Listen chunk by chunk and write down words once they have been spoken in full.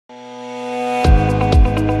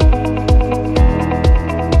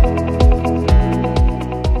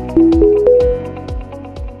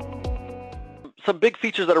big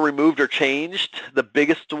features that are removed or changed, the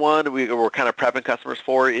biggest one we're kind of prepping customers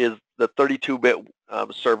for is the 32-bit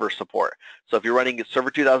server support. So if you're running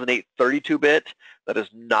Server 2008 32-bit, that is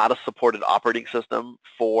not a supported operating system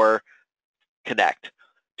for Connect.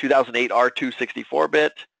 2008 R2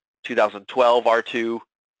 64-bit, 2012 R2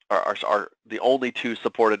 are the only two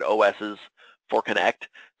supported OSs for Connect.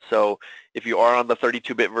 So if you are on the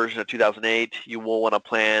 32-bit version of 2008, you will want to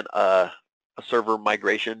plan a server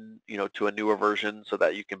migration, to a newer version so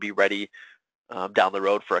that you can be ready down the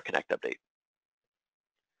road for a Connect update.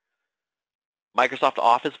 Microsoft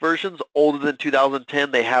Office versions older than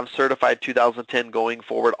 2010, they have certified 2010 going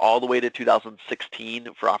forward all the way to 2016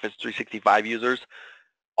 for Office 365 users.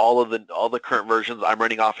 All the current versions, I'm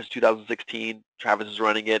running Office 2016. Travis is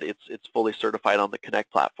running it. It's fully certified on the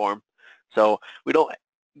Connect platform. So we don't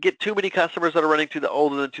get too many customers that are running to the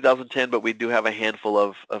older than 2010, but we do have a handful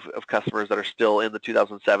of customers that are still in the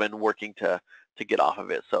 2007 working to get off of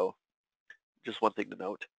it. So just one thing to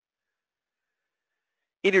note.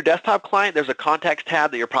 In your desktop client, there's a contacts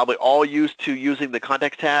tab that you're probably all used to using the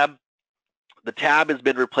contacts tab. The tab has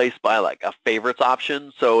been replaced by like a favorites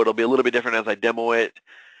option, so it'll be a little bit different as I demo it.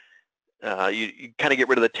 You kind of get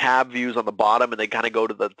rid of the tab views on the bottom and they kind of go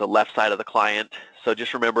to the left side of the client. So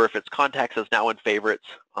just remember, if it's contacts, it's now in favorites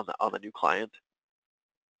on the new client.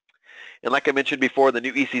 And like I mentioned before, the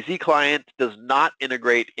new ECC client does not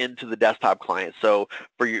integrate into the desktop client. So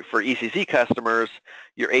for ECC customers,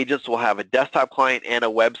 your agents will have a desktop client and a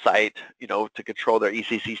website, to control their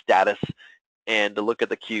ECC status and to look at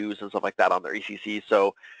the queues and stuff like that on their ECC.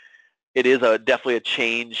 So it is definitely a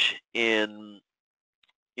change in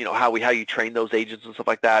how you train those agents and stuff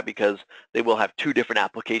like that, because they will have two different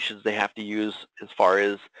applications they have to use as far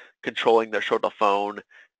as controlling their ShoreTel phone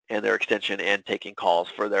and their extension and taking calls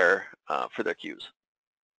for their queues.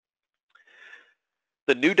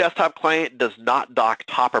 The new desktop client does not dock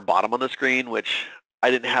top or bottom on the screen, which I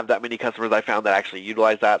didn't have that many customers I found that actually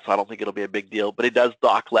utilize that, so I don't think it'll be a big deal. But it does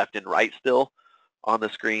dock left and right still on the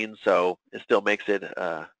screen, so it still makes it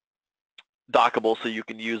dockable so you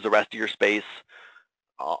can use the rest of your space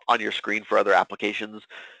on your screen for other applications.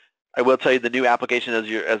 I will tell you, the new application, as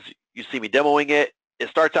you see me demoing it, it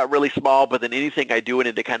starts out really small, but then anything I do in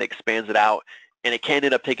it kind of expands it out, and it can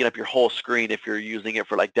end up taking up your whole screen if you're using it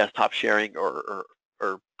for like desktop sharing or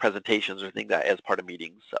presentations or things that as part of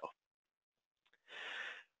meetings. So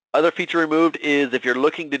other feature removed is if you're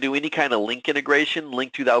looking to do any kind of link integration,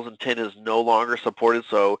 Link 2010 is no longer supported.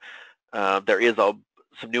 So there is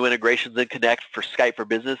some new integrations in Connect for Skype for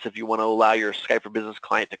Business. If you want to allow your Skype for Business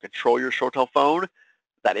client to control your ShoreTel phone,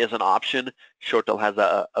 that is an option. ShoreTel has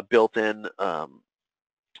a built-in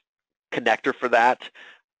connector for that,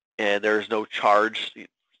 and there's no charge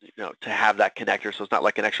to have that connector, so it's not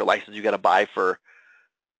like an extra license you got to buy to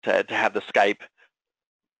have the Skype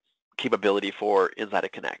capability for inside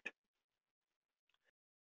of Connect.